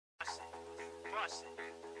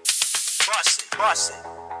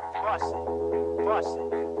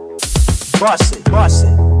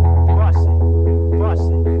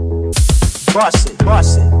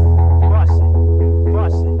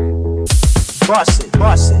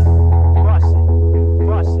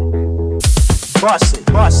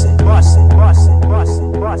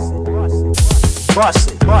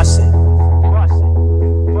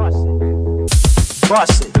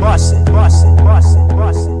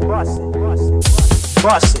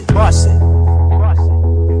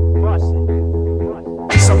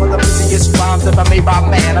Some of the busiest rhymes ever made by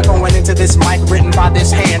man are going into this mic, written by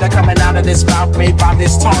this hand, are coming out of this mouth, made by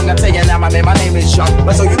this tongue. I tell you now, my name is Young.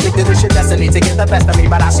 But so you think that it's your destiny to get the best of me,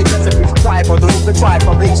 but I suggest if you try for those who try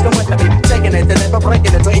for bleach, don't wait to me, taking it, to never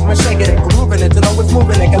breaking it, to even shaking it, grooving it, to know it's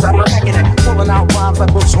moving it, cause I'm wrecking it, pulling out rhymes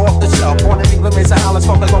like books off the shelf. Born in England, raised in Holland,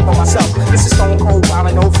 spoken for myself. This is stone cold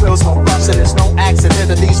rhyming, no frills, no buffs, and there's no accident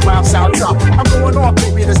that these rhymes sound tough. I'm going off,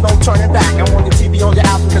 baby, there's no turning back. I'm on your TV, on your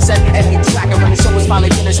album cassette, and ain't tracking. When the show is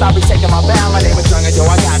finally finished, I'll be taking my bow. My name is Young, and yo,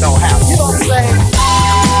 I got no house. You know what I'm saying?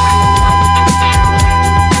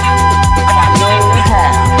 I got no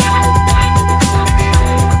house.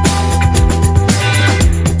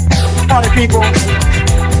 Party people,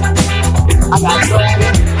 I got no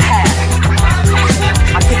house.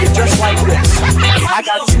 I kick it just like this. I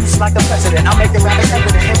got juice like the president. I make it rather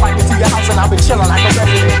evident. Invite me to your house and I'll be chillin' like a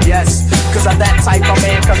resident. Yes, cause I'm that type of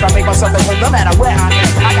man. Cause I make myself at home no matter where I am.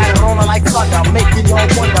 I got it rolling like thunder, making you all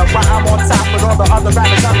wonder why I'm on top with all the other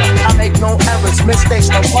rappers under. I make no errors,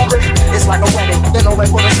 mistakes, no worries. It's like a wedding, then no way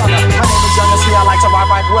for the summer. My name is Young, and see I like to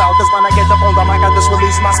ride well. Cause when I get up on the mic, I just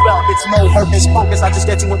release my spell. It's no hocus pocus, I just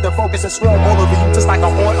get you with the focus and swarm all over you just like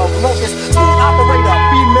a horn of locusts. Smooth operator,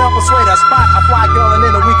 female persuader, spot a fly girl, and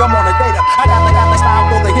in a week I'm on a data. I got the style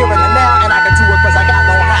for the here and the now, and I can do it cause I got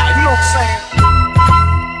no how. You know what I'm saying?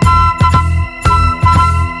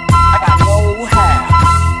 I got no how.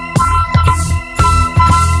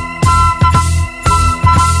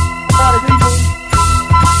 Party people,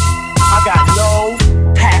 I got no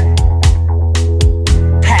hat.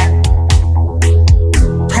 Hat.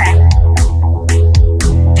 Hat.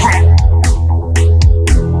 Hat.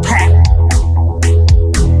 Hat.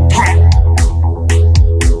 Hat.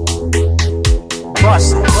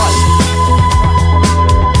 Bust it, bust it.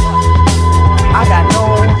 I got no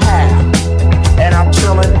hair, and I'm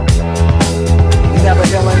chillin', never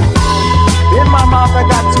healin'. In my mouth I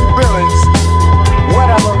got two villains.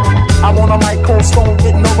 Whatever, I'm on a mic, cold stone,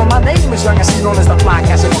 getting over. My name is Young, I see known as the fly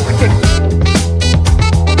catcher. I kick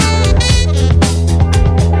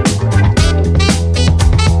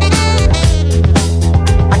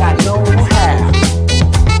I got no hair.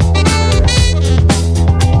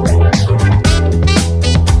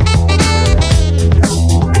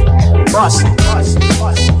 Bust it, bust it,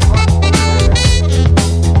 bust it, bust it.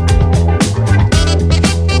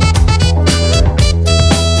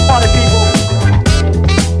 Party people.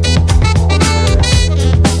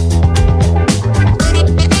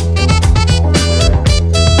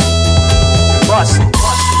 Bust it,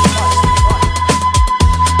 bust it, bust it, bust it.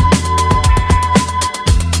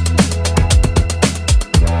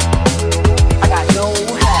 I got no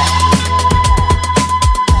hat.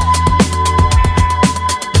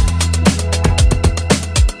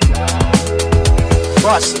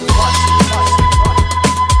 Bust it, bust it, bust it, bust it.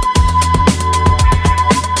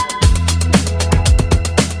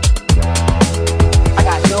 I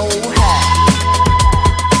got no hat.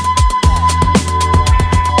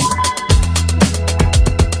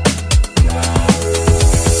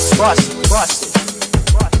 Bust it.